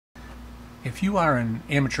If you are an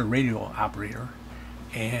amateur radio operator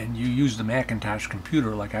and you use the Macintosh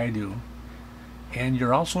computer like I do, and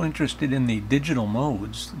you're also interested in the digital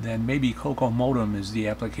modes, then maybe CocoaModem is the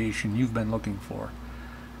application you've been looking for.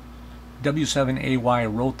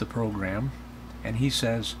 W7AY wrote the program, and he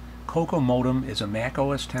says CocoaModem is a Mac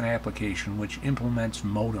OS X application which implements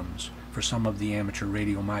modems for some of the amateur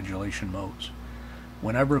radio modulation modes.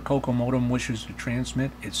 Whenever CocoaModem wishes to transmit,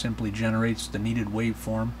 it simply generates the needed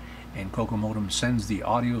waveform, and CocoaModem sends the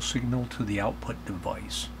audio signal to the output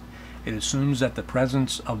device. It assumes that the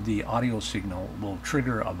presence of the audio signal will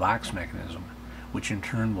trigger a Vox mechanism, which in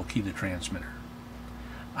turn will key the transmitter.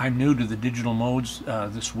 I'm new to the digital modes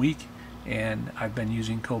this week, and I've been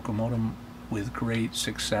using CocoaModem with great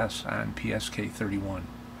success on PSK-31.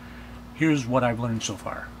 Here's what I've learned so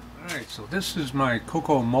far. Alright, so this is my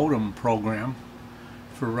CocoaModem program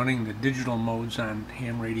for running the digital modes on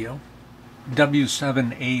ham radio.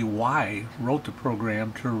 W7AY wrote the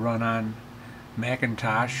program to run on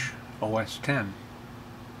Macintosh OS X.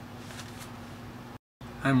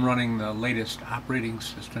 I'm running the latest operating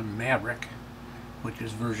system, Maverick, which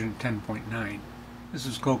is version 10.9. This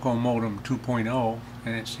is CocoaModem 2.0,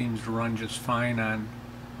 and it seems to run just fine on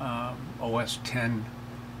OS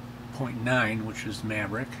 10.9, which is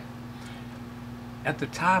Maverick. At the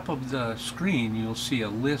top of the screen, you'll see a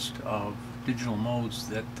list of digital modes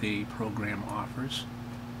that the program offers.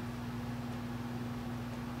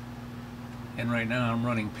 And right now I'm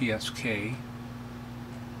running PSK.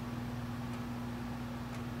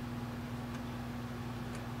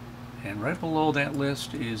 And right below that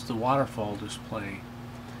list is the waterfall display.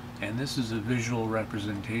 And this is a visual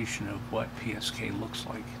representation of what PSK looks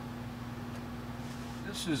like.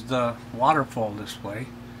 This is the waterfall display.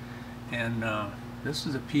 And this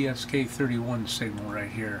is a PSK-31 signal right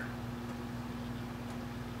here.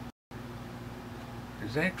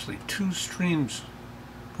 There's actually two streams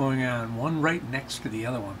going on, one right next to the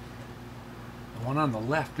other one. The one on the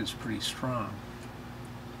left is pretty strong.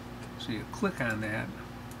 So you click on that,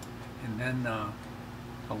 and then a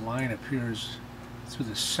line appears through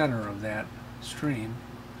the center of that stream,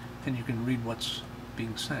 and you can read what's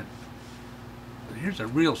being sent. So here's a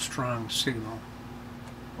real strong signal.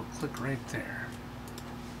 We'll click right there.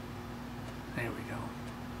 There we go.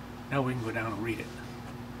 Now we can go down and read it.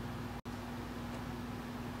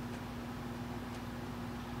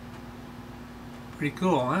 Pretty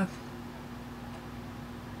cool, huh?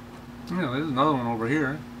 There's another one over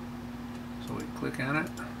here. So we click on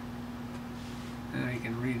it. And you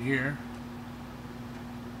can read here.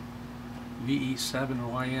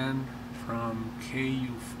 VE7YN from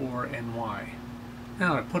KU4NY.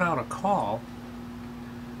 Now to put out a call,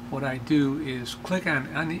 what I do is click on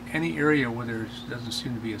any area where there doesn't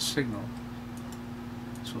seem to be a signal.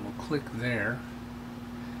 So we'll click there.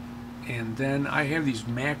 And then I have these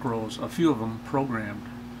macros, a few of them programmed,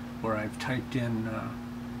 where I've typed in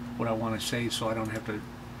what I want to say, so I don't have to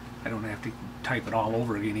type it all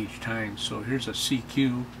over again each time. So here's a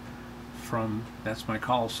CQ from, that's my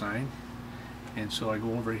call sign, and so I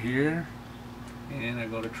go over here and I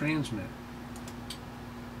go to transmit,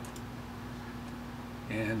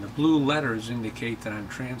 and the blue letters indicate that I'm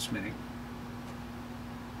transmitting.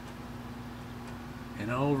 And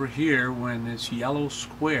over here, when this yellow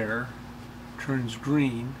square turns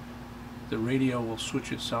green, the radio will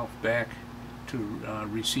switch itself back to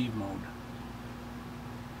receive mode.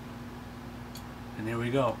 And there we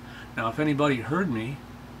go. Now if anybody heard me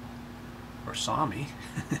or saw me,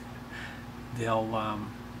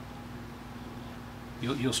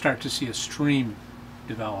 you'll start to see a stream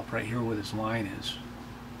develop right here where this line is.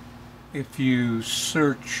 If you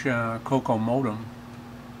search CocoaModem,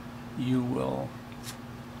 you will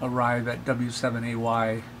arrive at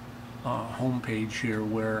W7AY homepage here,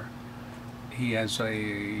 where he has a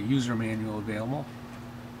user manual available,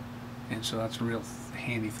 and so that's a real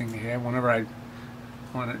handy thing to have whenever I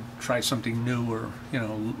want to try something new, or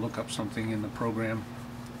look up something in the program.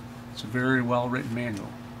 It's a very well written manual.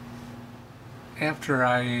 After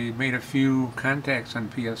I made a few contacts on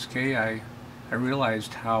PSK, I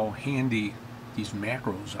realized how handy these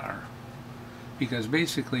macros are, because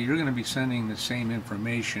basically you're going to be sending the same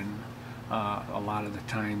information a lot of the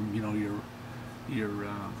time, your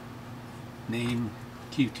name,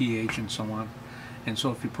 QTH, and so on. And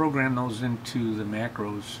so if you program those into the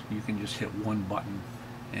macros, you can just hit one button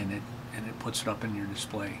and it puts it up in your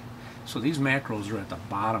display. So these macros are at the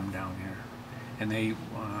bottom down here, and they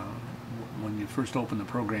when you first open the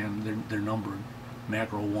program, they're numbered: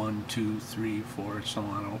 macro 1, 2, 3, 4, so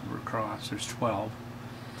on over across. There's 12.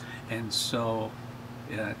 And so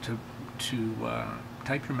to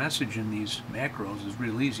type your message in these macros is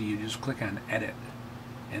real easy. You just click on edit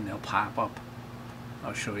and they'll pop up.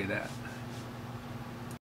 I'll show you that.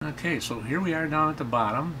 Okay, so here we are down at the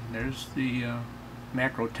bottom. There's the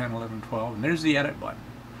macro 10, 11, 12, and there's the edit button.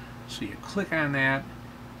 So you click on that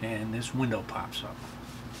and this window pops up.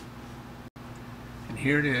 And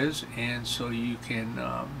here it is, and so you can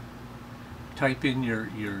type in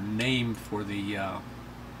your name for the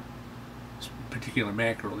particular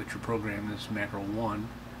macro that you're programming. This is macro 1.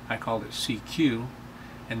 I called it CQ,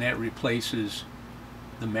 and that replaces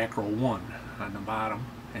the macro 1 on the bottom.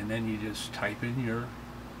 And then you just type in your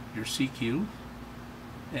CQ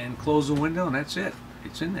and close the window, and that's it.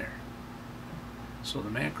 It's in there. So the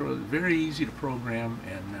macro is very easy to program,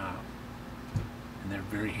 and they're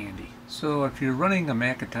very handy. So if you're running a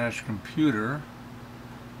Macintosh computer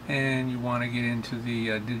and you want to get into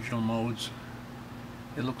the digital modes,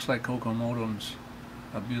 it looks like CocoaModem's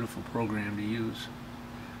a beautiful program to use.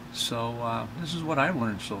 So this is what I've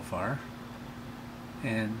learned so far,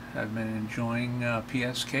 and I've been enjoying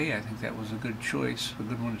PSK. I think that was a good choice, a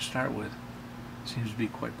good one to start with. It seems to be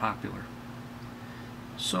quite popular.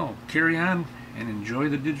 So carry on and enjoy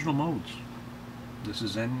the digital modes. This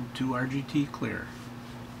is N2RGT Clear.